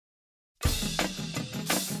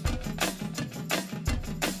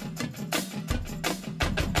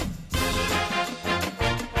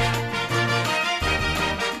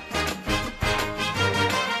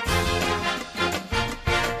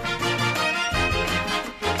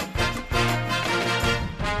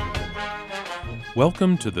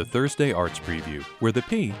Welcome to the Thursday Arts Preview, where the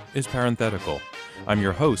P is parenthetical. I'm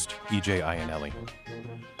your host, E.J. Iannelli.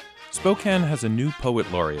 Spokane has a new poet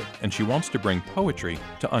laureate, and she wants to bring poetry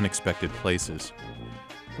to unexpected places.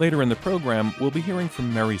 Later in the program, we'll be hearing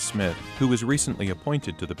from Mery Smith, who was recently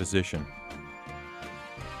appointed to the position.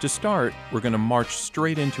 To start, we're going to march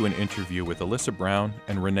straight into an interview with Alyssa Brown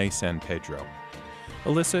and Renée Pedro.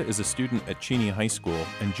 Alyssa is a student at Cheney High School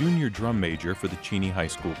and junior drum major for the Cheney High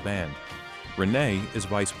School Band. Renée is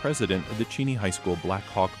vice president of the Cheney High School Black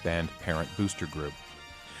Hawk Band Parent Booster Group.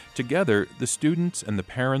 Together, the students and the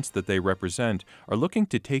parents that they represent are looking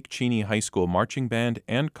to take Cheney High School Marching Band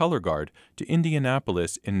and Color Guard to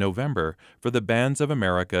Indianapolis in November for the Bands of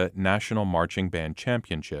America National Marching Band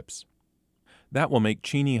Championships. That will make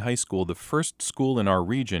Cheney High School the first school in our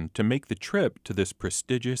region to make the trip to this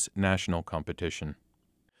prestigious national competition.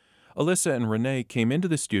 Alyssa and Renée came into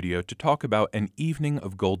the studio to talk about an Evening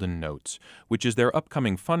of Golden Notes, which is their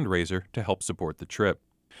upcoming fundraiser to help support the trip.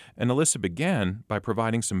 And Alyssa began by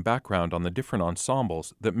providing some background on the different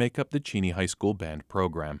ensembles that make up the Cheney High School Band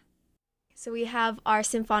program. So we have our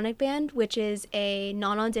symphonic band, which is a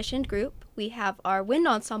non-auditioned group. We have our wind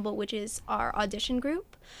ensemble, which is our audition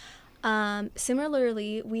group.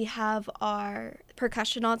 Similarly, we have our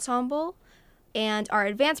percussion ensemble and our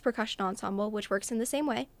advanced percussion ensemble, which works in the same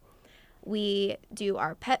way. We do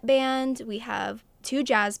our pep band, we have 2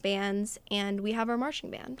 jazz bands, and we have our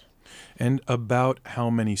marching band. And about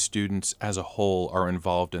how many students as a whole are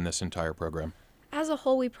involved in this entire program? As a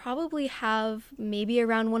whole, we probably have maybe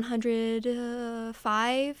around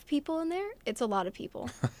 105 people in there. It's a lot of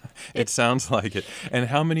people. It sounds like it. And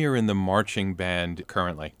how many are in the marching band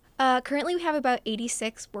currently? Currently, we have about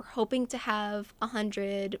 86. We're hoping to have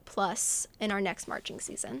 100 plus in our next marching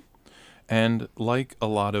season. And like a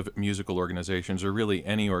lot of musical organizations, or really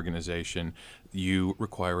any organization, you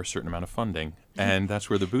require a certain amount of funding. And that's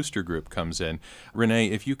where the booster group comes in. Renée,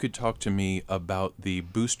 if you could talk to me about the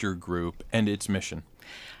booster group and its mission.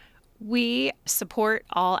 We support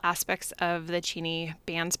all aspects of the Cheney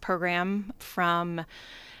Bands program, from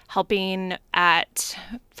helping at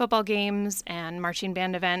football games and marching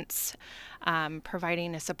band events,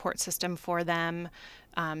 providing a support system for them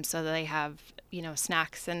so that they have,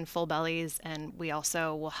 snacks and full bellies. And we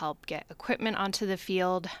also will help get equipment onto the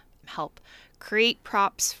field, help create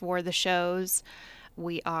props for the shows.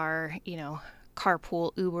 We are,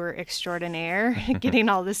 carpool Uber extraordinaire, getting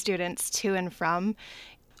all the students to and from.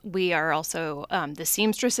 We are also the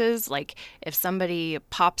seamstresses. Like if somebody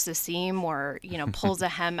pops a seam or, pulls a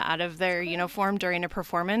hem out of their uniform during a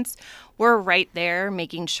performance, we're right there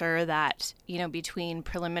making sure that, between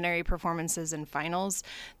preliminary performances and finals,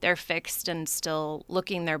 they're fixed and still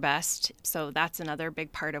looking their best. So that's another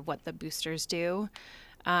big part of what the boosters do.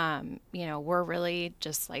 We're really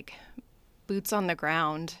just like boots on the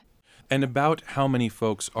ground. And about how many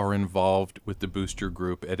folks are involved with the booster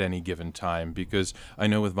group at any given time? Because I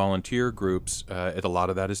know with volunteer groups, a lot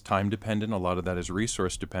of that is time dependent, a lot of that is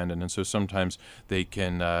resource dependent, and so sometimes they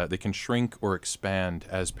can shrink or expand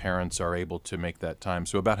as parents are able to make that time.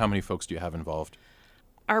 So about how many folks do you have involved?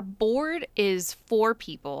 Our board is 4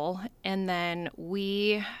 people, and then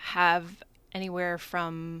we have anywhere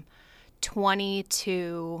from 20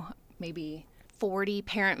 to maybe 40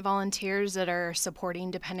 parent volunteers that are supporting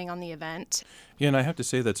depending on the event. Yeah, and I have to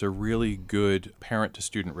say that's a really good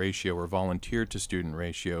parent-to-student ratio or volunteer-to-student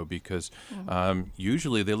ratio because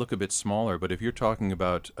usually they look a bit smaller, but if you're talking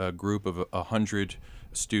about a group of 100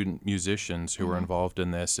 student musicians who are involved in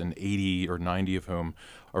this and 80 or 90 of whom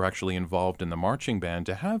are actually involved in the marching band,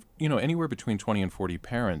 to have, anywhere between 20 and 40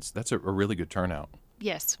 parents, that's a really good turnout.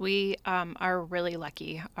 Yes, we are really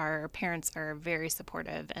lucky. Our parents are very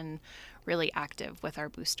supportive and really active with our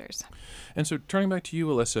boosters. And so turning back to you,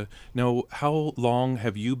 Alyssa, now how long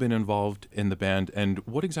have you been involved in the band and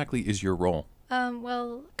what exactly is your role?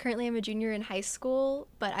 Well, currently I'm a junior in high school,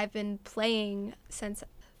 but I've been playing since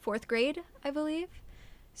 4th grade, I believe.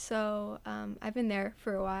 So I've been there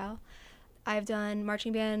for a while. I've done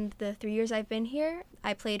marching band the 3 years I've been here.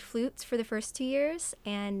 I played flutes for the first 2 years,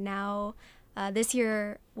 and now this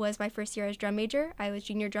year was my first year as drum major. I was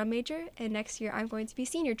junior drum major, and next year I'm going to be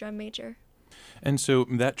senior drum major. And so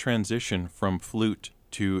that transition from flute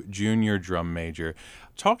to junior drum major,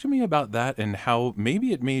 talk to me about that and how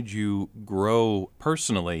maybe it made you grow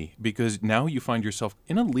personally because now you find yourself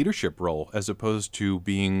in a leadership role as opposed to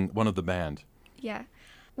being one of the band. Yeah.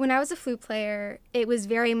 When I was a flute player, it was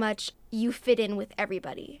very much you fit in with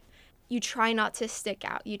everybody. You try not to stick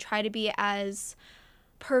out. You try to be as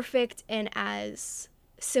perfect and as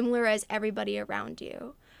similar as everybody around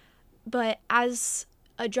you. But as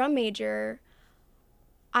a drum major,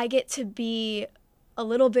 I get to be a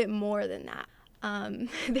little bit more than that.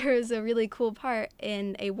 There was a really cool part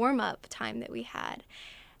in a warm-up time that we had,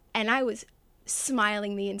 and I was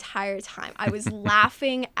smiling the entire time. I was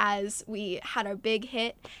laughing as we had our big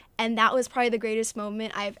hit, and that was probably the greatest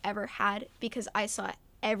moment I've ever had, because I saw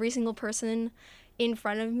every single person in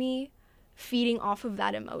front of me feeding off of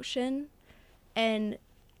that emotion. And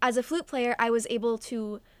as a flute player, I was able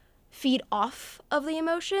to feed off of the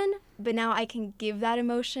emotion, but now I can give that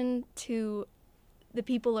emotion to the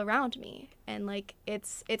people around me. And like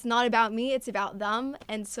it's not about me, it's about them.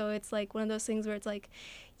 And so it's like one of those things where it's like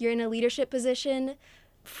you're in a leadership position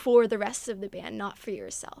for the rest of the band, not for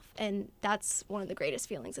yourself. And that's one of the greatest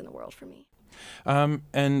feelings in the world for me.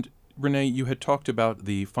 And Renée, you had talked about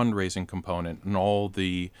the fundraising component and all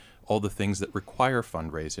the things that require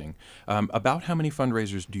fundraising. About how many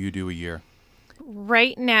fundraisers do you do a year?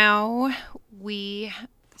 Right now, we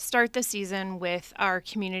start the season with our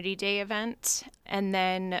Community Day event, and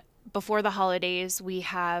then before the holidays, we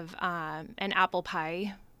have an apple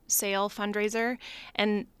pie sale fundraiser,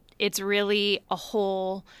 and it's really a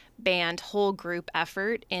whole band, whole group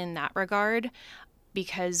effort in that regard,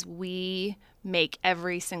 because we make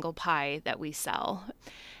every single pie that we sell.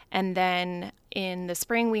 And then in the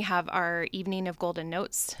spring, we have our Evening of Golden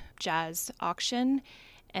Notes jazz auction.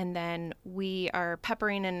 And then we are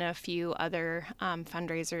peppering in a few other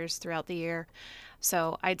fundraisers throughout the year.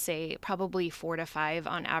 So I'd say probably 4 to 5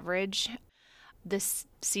 on average. This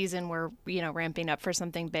season, we're ramping up for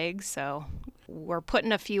something big. So we're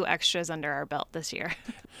putting a few extras under our belt this year.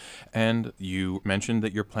 And you mentioned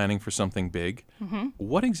that you're planning for something big. Mm-hmm.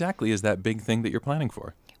 What exactly is that big thing that you're planning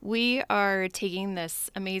for? We are taking this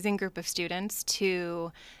amazing group of students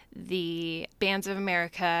to the Bands of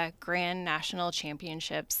America Grand National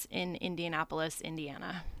Championships in Indianapolis,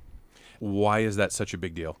 Indiana. Why is that such a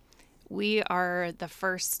big deal? We are the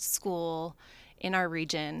first school in our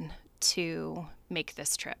region to make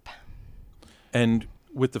this trip. And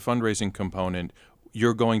with the fundraising component,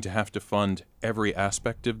 you're going to have to fund every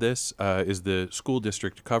aspect of this. Is the school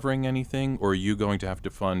district covering anything, or are you going to have to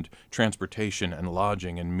fund transportation and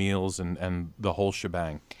lodging and meals and the whole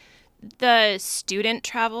shebang? The student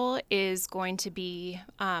travel is going to be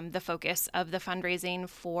the focus of the fundraising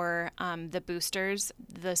for the boosters.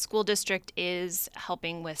 The school district is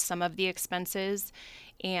helping with some of the expenses,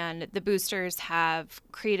 and the boosters have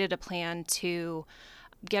created a plan to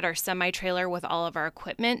get our semi-trailer with all of our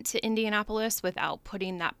equipment to Indianapolis without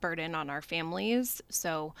putting that burden on our families.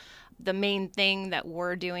 So the main thing that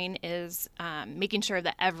we're doing is making sure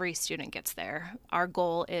that every student gets there. Our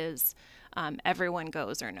goal is everyone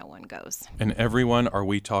goes or no one goes. And everyone, are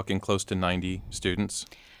we talking close to 90 students?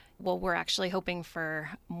 Well, we're actually hoping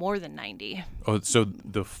for more than 90. Oh, so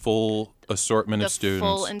the full assortment of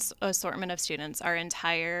students? The full assortment of students, our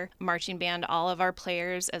entire marching band, all of our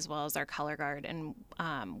players, as well as our color guard. And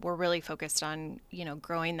we're really focused on,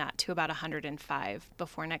 growing that to about 105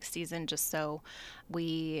 before next season, just so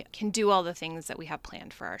we can do all the things that we have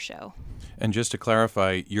planned for our show. And just to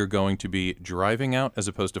clarify, you're going to be driving out as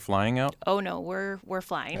opposed to flying out? Oh, no, we're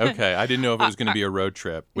flying. Okay, I didn't know if it was going to be a road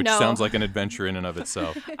trip, which no. sounds like an adventure in and of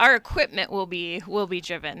itself. Our equipment will be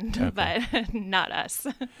driven, okay. But not us.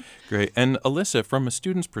 Great. And Alyssa, from a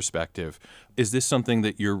student's perspective, is this something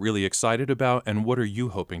that you're really excited about, and what are you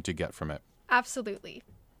hoping to get from it? Absolutely.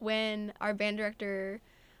 When our band director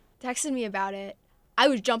texted me about it, I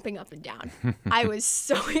was jumping up and down. I was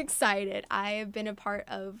so excited. I have been a part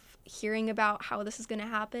of hearing about how this is going to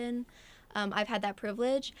happen. I've had that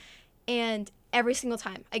privilege, and every single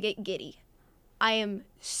time I get giddy. I am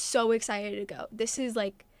so excited to go. This is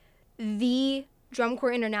like the Drum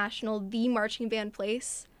Corps International, the marching band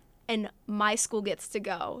place, and my school gets to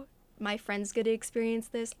go. My friends get to experience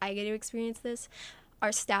this. I get to experience this.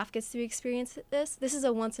 Our staff gets to experience this. This is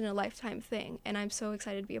a once-in-a-lifetime thing, and I'm so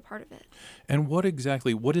excited to be a part of it. And what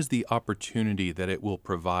is the opportunity that it will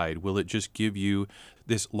provide? Will it just give you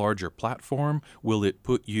this larger platform? Will it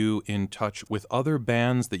put you in touch with other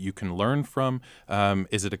bands that you can learn from?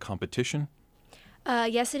 Is it a competition?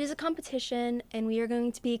 Yes, it is a competition, and we are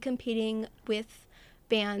going to be competing with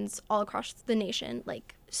bands all across the nation.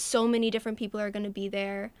 Like, so many different people are going to be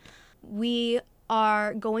there. We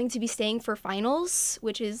are going to be staying for finals,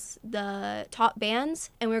 which is the top bands,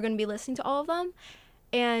 and we're going to be listening to all of them.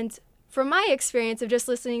 And from my experience of just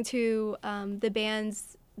listening to the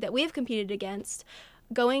bands that we have competed against,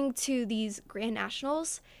 going to these Grand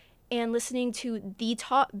Nationals and listening to the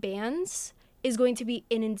top bands is going to be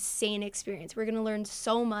an insane experience. We're going to learn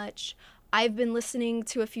so much. I've been listening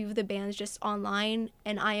to a few of the bands just online,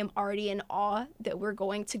 and I am already in awe that we're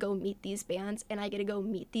going to go meet these bands, and I get to go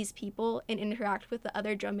meet these people and interact with the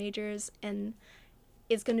other drum majors, and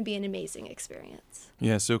it's going to be an amazing experience.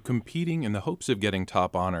 Yeah, so competing in the hopes of getting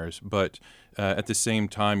top honors, but at the same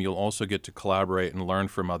time, you'll also get to collaborate and learn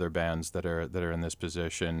from other bands that are in this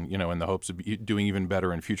position, you know, in the hopes of doing even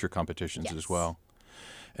better in future competitions Yes. as well.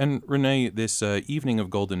 And Renee, this evening of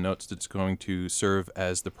Golden Notes that's going to serve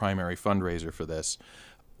as the primary fundraiser for this,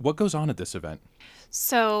 what goes on at this event?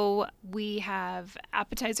 So we have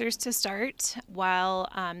appetizers to start while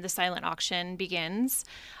the silent auction begins,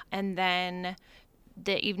 and then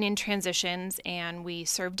the evening transitions and we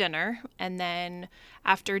serve dinner. And then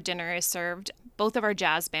after dinner is served, both of our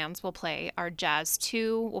jazz bands will play. Our Jazz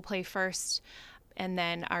 2 will play first, and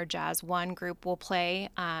then our Jazz 1 group will play.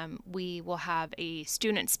 We will have a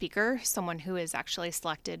student speaker, someone who is actually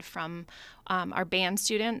selected from our band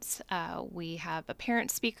students. We have a parent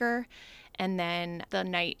speaker, and then the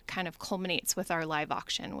night kind of culminates with our live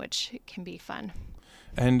auction, which can be fun.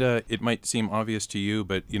 And it might seem obvious to you,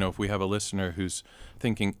 but, you know, if we have a listener who's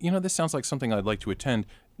thinking, you know, this sounds like something I'd like to attend,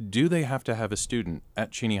 do they have to have a student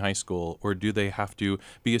at Cheney High School, or do they have to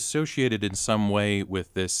be associated in some way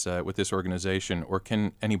with this organization, or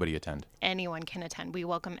can anybody attend? Anyone can attend. We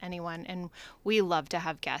welcome anyone, and we love to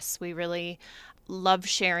have guests. We really love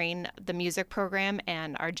sharing the music program,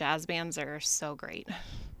 and our jazz bands are so great.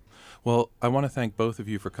 Well, I want to thank both of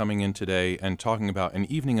you for coming in today and talking about an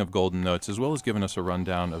evening of Golden Notes, as well as giving us a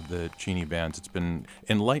rundown of the Cheney bands. It's been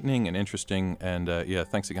enlightening and interesting, and yeah,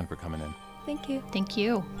 thanks again for coming in. Thank you. Thank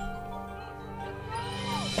you.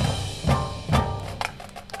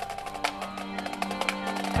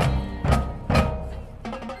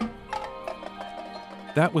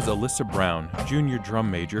 That was Alyssa Brown, junior drum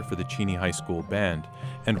major for the Cheney High School Band,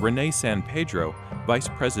 and Renée San Pedro, vice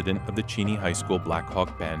president of the Cheney High School Black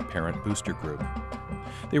Hawk Band Parent Booster Group.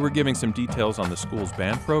 They were giving some details on the school's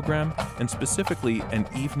band program, and specifically an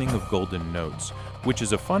Evening of Golden Notes, which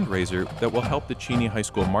is a fundraiser that will help the Cheney High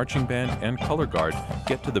School Marching Band and Color Guard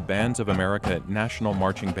get to the Bands of America National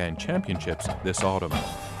Marching Band Championships this autumn.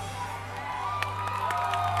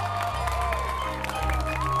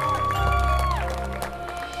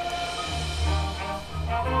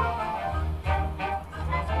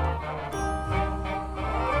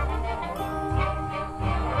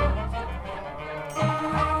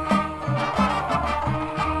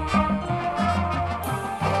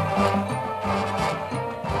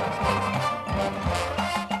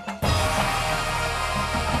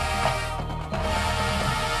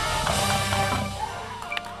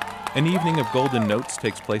 An Evening of Golden Notes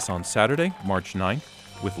takes place on Saturday, March 9th,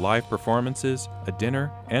 with live performances, a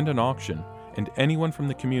dinner, and an auction, and anyone from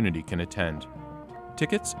the community can attend.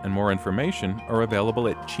 Tickets and more information are available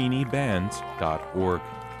at cheneybands.org.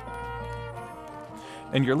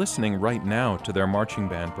 And you're listening right now to their marching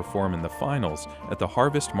band perform in the finals at the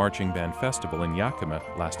Harvest Marching Band Festival in Yakima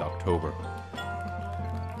last October.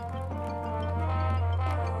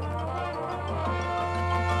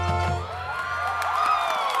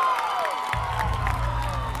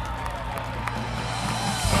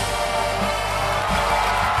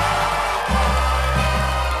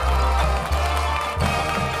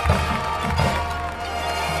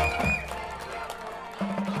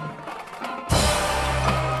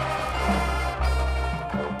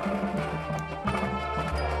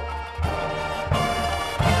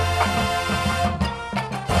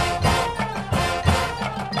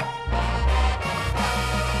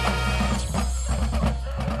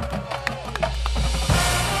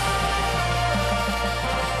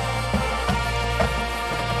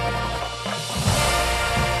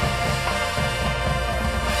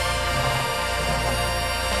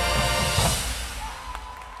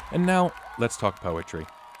 And now, let's talk poetry.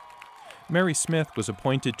 Mery Smith was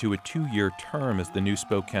appointed to a 2-year term as the new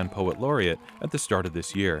Spokane Poet Laureate at the start of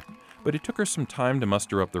this year, but it took her some time to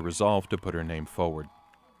muster up the resolve to put her name forward.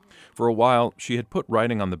 For a while, she had put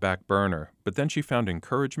writing on the back burner, but then she found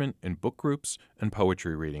encouragement in book groups and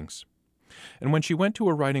poetry readings. And when she went to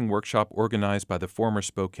a writing workshop organized by the former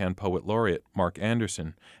Spokane Poet Laureate, Mark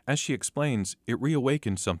Anderson, as she explains, it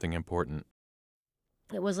reawakened something important.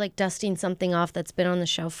 It was like dusting something off that's been on the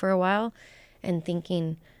shelf for a while and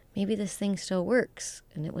thinking, maybe this thing still works.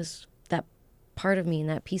 And it was that part of me and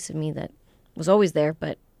that piece of me that was always there,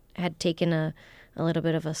 but had taken a little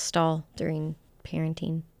bit of a stall during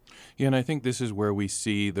parenting. Yeah, and I think this is where we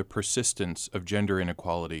see the persistence of gender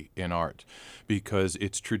inequality in art, because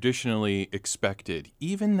it's traditionally expected,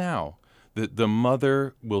 even now, that the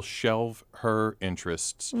mother will shelve her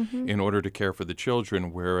interests in order to care for the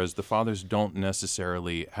children, whereas the fathers don't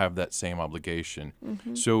necessarily have that same obligation.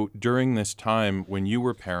 So during this time when you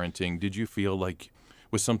were parenting, did you feel like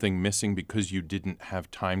was something missing because you didn't have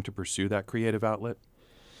time to pursue that creative outlet?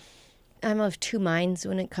 I'm of two minds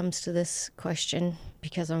when it comes to this question,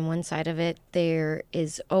 because on one side of it, there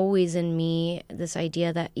is always in me this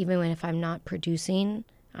idea that even if I'm not producing,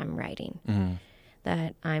 I'm writing,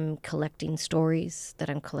 that I'm collecting stories, that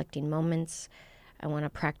I'm collecting moments. I want to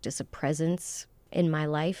practice a presence in my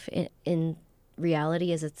life, in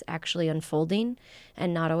reality as it's actually unfolding,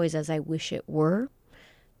 and not always as I wish it were.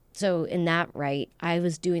 So in that right, I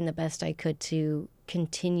was doing the best I could to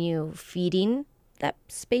continue feeding that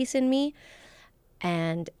space in me.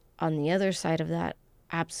 And on the other side of that,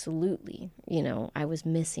 absolutely, I was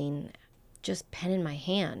missing just pen in my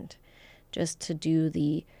hand, just to do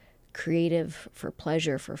the creative for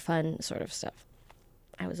pleasure, for fun sort of stuff.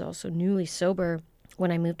 I was also newly sober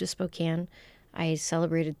when I moved to Spokane. I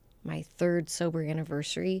celebrated my 3rd sober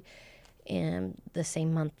anniversary in the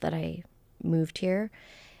same month that I moved here.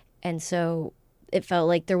 And so it felt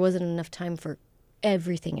like there wasn't enough time for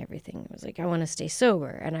everything. It was like, I want to stay sober,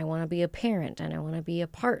 and I want to be a parent, and I want to be a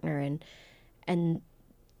partner. And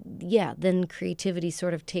yeah, then creativity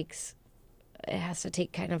sort of has to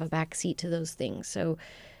take kind of a back seat to those things. So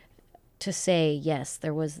to say, yes,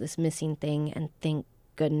 there was this missing thing, and thank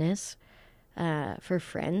goodness for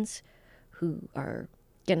friends who are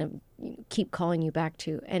going to keep calling you back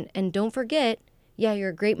to. And don't forget, yeah, you're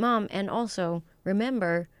a great mom. And also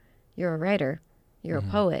remember, you're a writer, you're a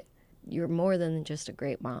poet. You're more than just a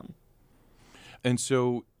great mom. And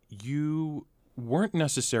so you weren't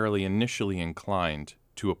necessarily initially inclined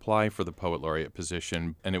to apply for the Poet Laureate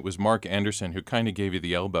position, and it was Mark Anderson who kind of gave you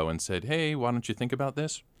the elbow and said, hey, why don't you think about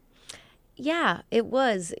this? Yeah, it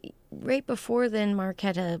was. Right before then, Mark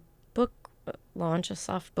had a book launch, a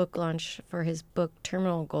soft book launch for his book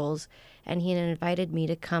Terminal Goals, and he had invited me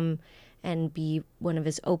to come and be one of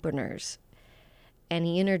his openers. And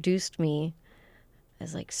he introduced me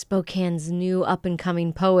as like Spokane's new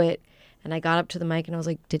up-and-coming poet. And I got up to the mic and I was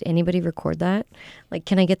like, did anybody record that? Like,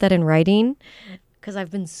 can I get that in writing? Because I've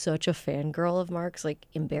been such a fangirl of Mark's, like,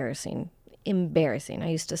 embarrassing. I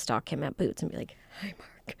used to stalk him at Boots and be like, hi,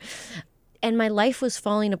 Mark. And my life was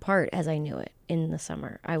falling apart as I knew it in the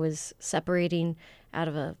summer. I was separating out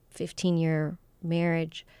of a 15-year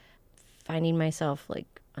marriage, finding myself,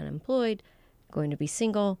 like, unemployed, going to be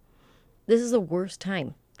single. This is the worst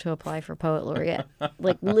time to apply for Poet Laureate.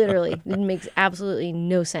 Like, literally, it makes absolutely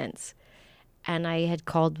no sense. And I had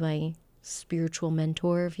called my spiritual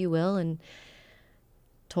mentor, if you will, and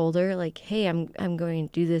told her, like, hey, I'm going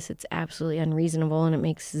to do this. It's absolutely unreasonable and it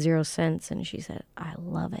makes zero sense. And she said, I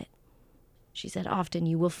love it. She said, often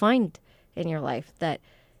you will find in your life that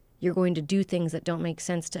you're going to do things that don't make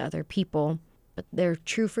sense to other people, but they're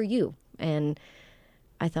true for you. And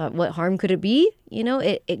I thought, what harm could it be?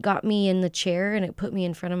 It got me in the chair and it put me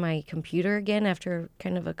in front of my computer again after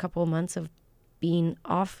kind of a couple of months of being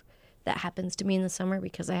off. That happens to me in the summer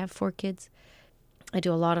because I have 4 kids. I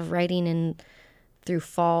do a lot of writing through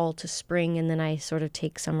fall to spring, and then I sort of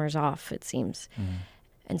take summers off, it seems.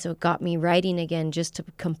 And so it got me writing again, just to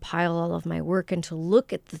compile all of my work and to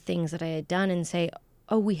look at the things that I had done and say,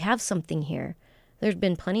 oh, we have something here. There'd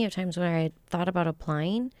been plenty of times when I had thought about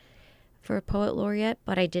applying for a Poet Laureate,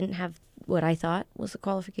 but I didn't have what I thought was the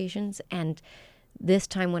qualifications. And this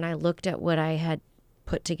time when I looked at what I had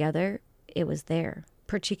put together, it was there,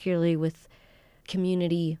 particularly with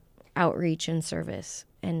community outreach and service.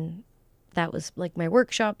 And that was like my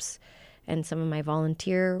workshops and some of my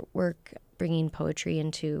volunteer work, bringing poetry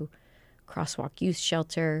into Crosswalk Youth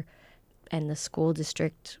Shelter, and the school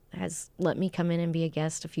district has let me come in and be a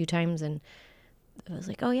guest a few times. And I was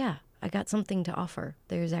like, oh yeah, I got something to offer.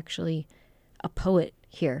 There's actually a poet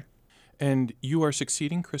here. And you are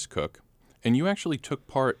succeeding Chris Cook, and you actually took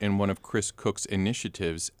part in one of Chris Cook's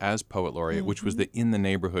initiatives as Poet Laureate, which was the In the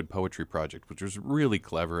Neighborhood Poetry Project, which was really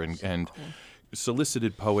clever and cool.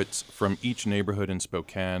 Solicited poets from each neighborhood in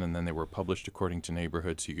Spokane, and then they were published according to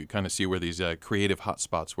neighborhoods, so you could kind of see where these creative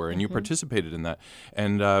hotspots were, and you participated in that.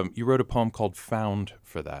 And you wrote a poem called Found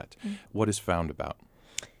for that. What is Found about?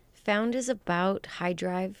 Found is about High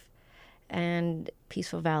Drive and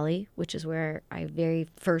Peaceful Valley, which is where I very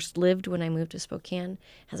first lived when I moved to Spokane.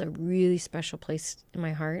 It has a really special place in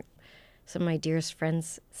my heart. Some of my dearest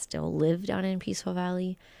friends still live down in Peaceful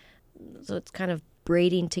Valley. So it's kind of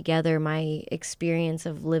braiding together my experience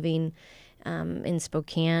of living in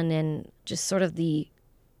Spokane and just sort of the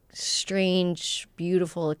strange,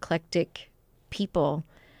 beautiful, eclectic people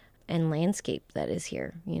and landscape that is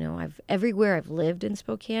here. Everywhere I've lived in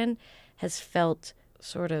Spokane has felt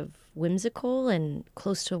sort of whimsical and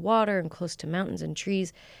close to water and close to mountains and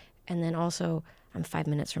trees. And then also I'm 5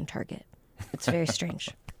 minutes from Target. It's very strange.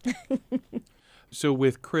 So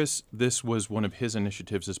with Chris, this was one of his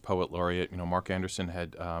initiatives as Poet Laureate. Mark Anderson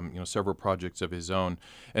had, several projects of his own.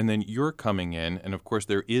 And then you're coming in, and of course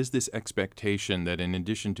there is this expectation that in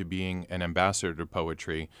addition to being an ambassador to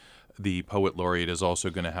poetry, the Poet Laureate is also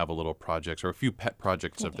going to have a little projects or a few pet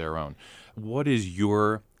projects of their own. What is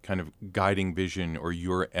your kind of guiding vision or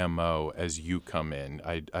your MO as you come in?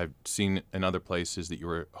 I've seen in other places that you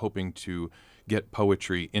were hoping to get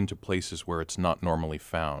poetry into places where it's not normally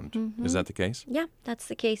found. Mm-hmm. Is that the case? Yeah, that's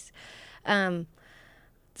the case.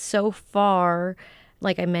 So far,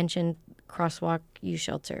 like I mentioned, Crosswalk, U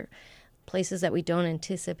Shelter, places that we don't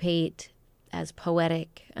anticipate as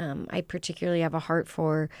poetic. I particularly have a heart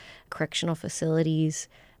for correctional facilities,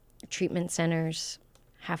 treatment centers,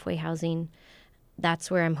 halfway housing.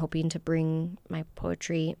 That's where I'm hoping to bring my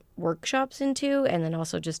poetry workshops into, and then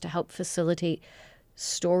also just to help facilitate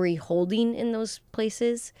story holding in those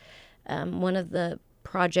places. One of the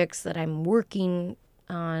projects that I'm working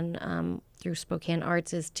on through Spokane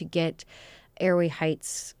Arts is to get Airway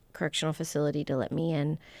Heights Correctional Facility to let me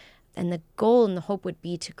in. And the goal and the hope would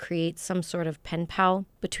be to create some sort of pen pal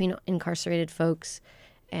between incarcerated folks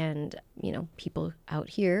and, people out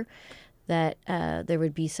here, that there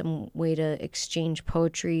would be some way to exchange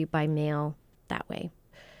poetry by mail that way.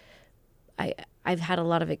 I've had a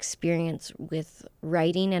lot of experience with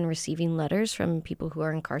writing and receiving letters from people who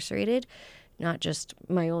are incarcerated, not just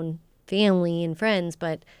my own family and friends,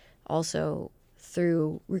 but also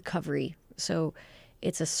through recovery. So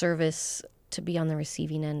it's a service to be on the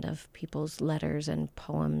receiving end of people's letters and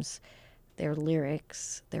poems, their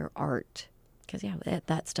lyrics, their art. Because,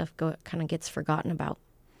 that stuff kind of gets forgotten about.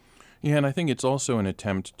 Yeah, and I think it's also an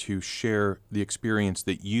attempt to share the experience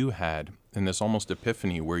that you had in this almost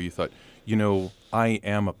epiphany where you thought, I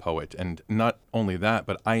am a poet. And not only that,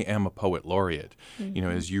 but I am a poet laureate. Mm-hmm.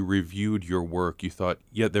 As you reviewed your work, you thought,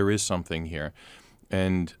 there is something here.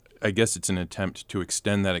 And I guess it's an attempt to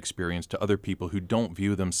extend that experience to other people who don't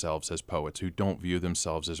view themselves as poets, who don't view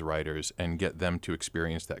themselves as writers, and get them to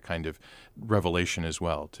experience that kind of revelation as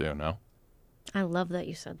well, too, no? I love that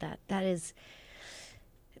you said that. It's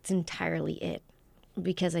entirely it.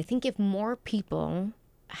 Because I think if more people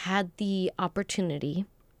had the opportunity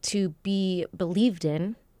to be believed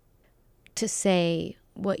in, to say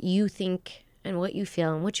what you think and what you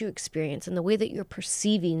feel and what you experience and the way that you're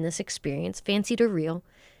perceiving this experience, fancied or real,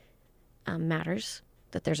 matters,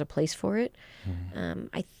 that there's a place for it. Mm-hmm.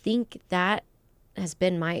 I think that has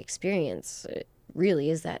been my experience, really,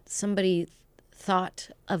 is that somebody thought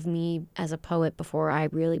of me as a poet before I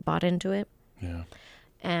really bought into it. Yeah.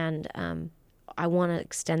 And I want to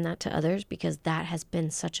extend that to others because that has been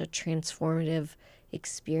such a transformative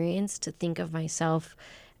experience, to think of myself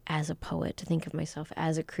as a poet, to think of myself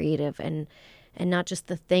as a creative, and not just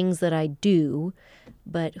the things that I do,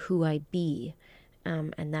 but who I be.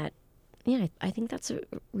 And that, I think that's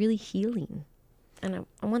really healing. And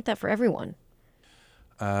I want that for everyone.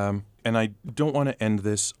 And I don't want to end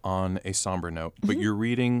this on a somber note, but you're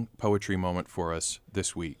reading Poetry Moment for us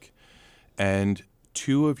this week. And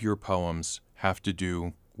 2 of your poems have to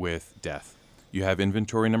do with death. You have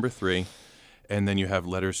Inventory number 3, and then you have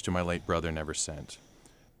Letters to My Late Brother Never Sent.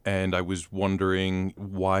 And I was wondering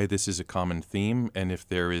why this is a common theme, and if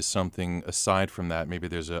there is something aside from that, maybe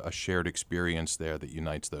there's a shared experience there that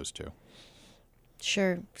unites those 2.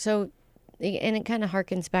 Sure. So, and it kind of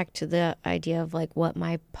harkens back to the idea of like what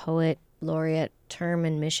my poet laureate term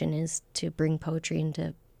and mission is, to bring poetry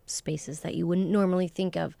into spaces that you wouldn't normally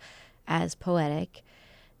think of as poetic,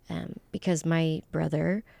 because my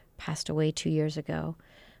brother passed away 2 years ago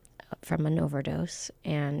from an overdose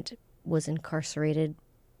and was incarcerated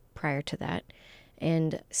prior to that,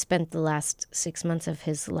 and spent the last 6 months of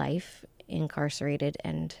his life incarcerated,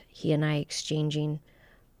 and he and I exchanging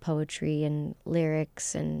poetry and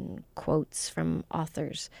lyrics and quotes from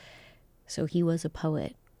authors. So he was a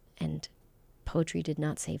poet, and poetry did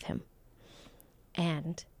not save him,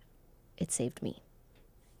 and it saved me.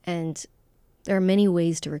 And there are many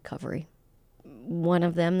ways to recovery. One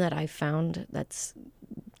of them that I found that's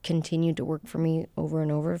continued to work for me over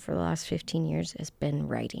and over for the last 15 years has been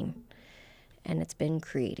writing. And it's been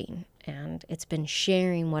creating. And it's been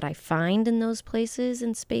sharing what I find in those places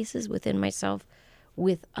and spaces within myself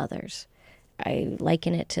with others. I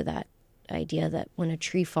liken it to that idea that when a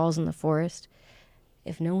tree falls in the forest,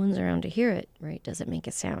 if no one's around to hear it, right, does it make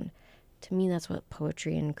a sound? To me, that's what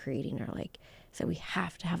poetry and creating are like. So we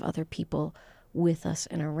have to have other people with us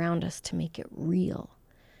and around us to make it real.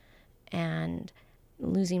 And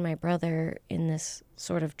losing my brother in this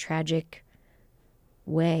sort of tragic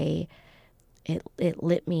way, it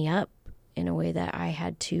lit me up in a way that I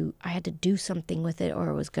had to do something with it, or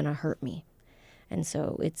it was going to hurt me. And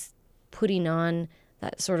so it's putting on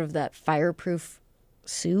that fireproof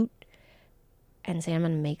suit and say, I'm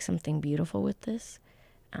going to make something beautiful with this.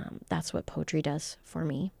 That's what poetry does for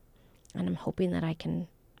me. And I'm hoping that I can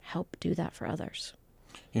help do that for others.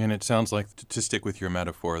 And it sounds like, to stick with your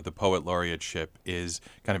metaphor, the Poet Laureateship is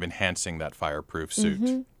kind of enhancing that fireproof suit.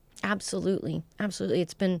 Mm-hmm. Absolutely. Absolutely.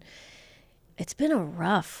 It's been a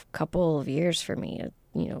rough couple of years for me,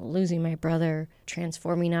 losing my brother,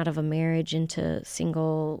 transforming out of a marriage into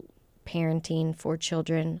single parenting 4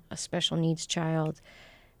 children, a special needs child.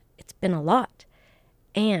 It's been a lot.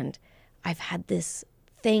 And I've had this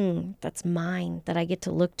thing that's mine that I get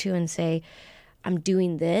to look to and say, I'm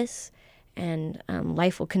doing this, and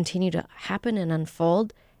life will continue to happen and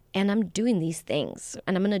unfold, and I'm doing these things,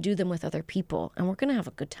 and I'm going to do them with other people, and we're going to have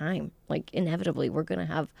a good time. Like, inevitably, we're going to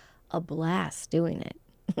have a blast doing it.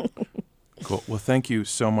 Cool. Well, thank you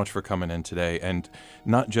so much for coming in today, and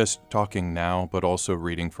not just talking now, but also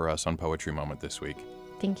reading for us on Poetry Moment this week.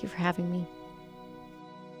 Thank you for having me.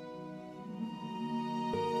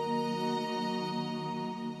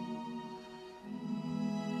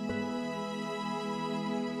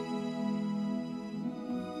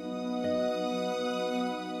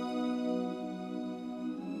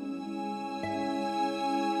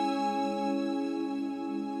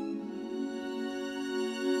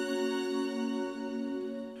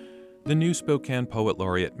 The new Spokane Poet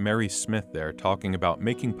Laureate Mery Smith there talking about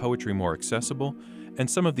making poetry more accessible and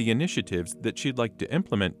some of the initiatives that she'd like to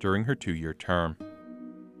implement during her 2-year term.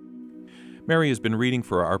 Mery has been reading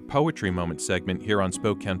for our Poetry Moment segment here on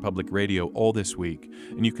Spokane Public Radio all this week,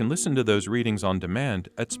 and you can listen to those readings on demand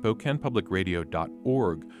at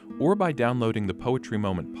SpokanePublicRadio.org or by downloading the Poetry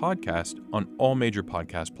Moment podcast on all major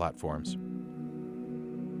podcast platforms.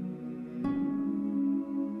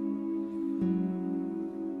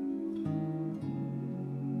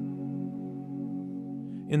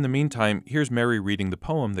 In the meantime, here's Mery reading the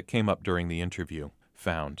poem that came up during the interview,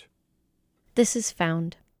 Found. This is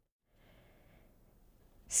Found.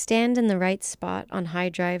 Stand in the right spot on High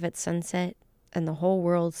Drive at sunset, and the whole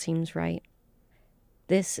world seems right.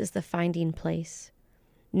 This is the finding place.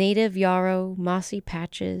 Native yarrow, mossy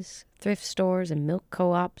patches, thrift stores, and milk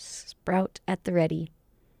co-ops sprout at the ready.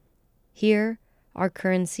 Here, our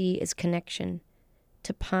currency is connection.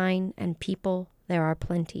 To pine and people, there are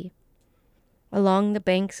plenty. Along the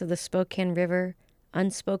banks of the Spokane River,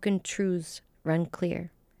 unspoken truths run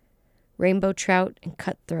clear. Rainbow trout and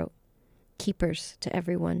cutthroat, keepers to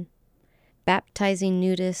everyone. Baptizing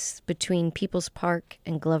nudists between People's Park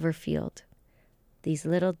and Glover Field. These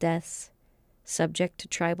little deaths, subject to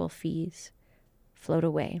tribal fees, float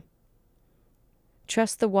away.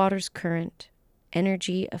 Trust the water's current,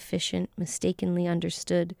 energy efficient, mistakenly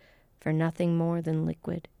understood for nothing more than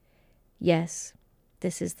liquid. Yes,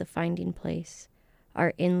 this is the finding place,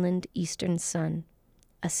 our inland eastern sun,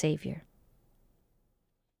 a savior.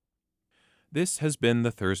 This has been the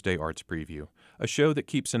Thursday Arts Preview, a show that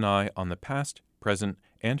keeps an eye on the past, present,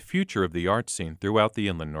 and future of the arts scene throughout the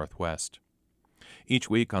inland Northwest. Each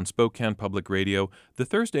week on Spokane Public Radio, the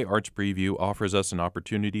Thursday Arts Preview offers us an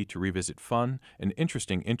opportunity to revisit fun and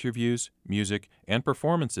interesting interviews, music, and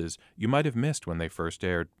performances you might have missed when they first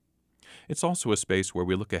aired. It's also a space where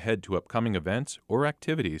we look ahead to upcoming events or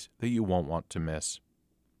activities that you won't want to miss.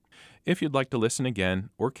 If you'd like to listen again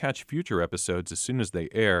or catch future episodes as soon as they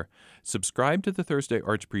air, subscribe to the Thursday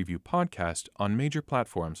Arts Preview podcast on major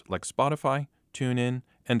platforms like Spotify, TuneIn,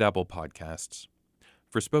 and Apple Podcasts.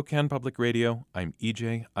 For Spokane Public Radio, I'm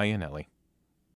E.J. Iannelli.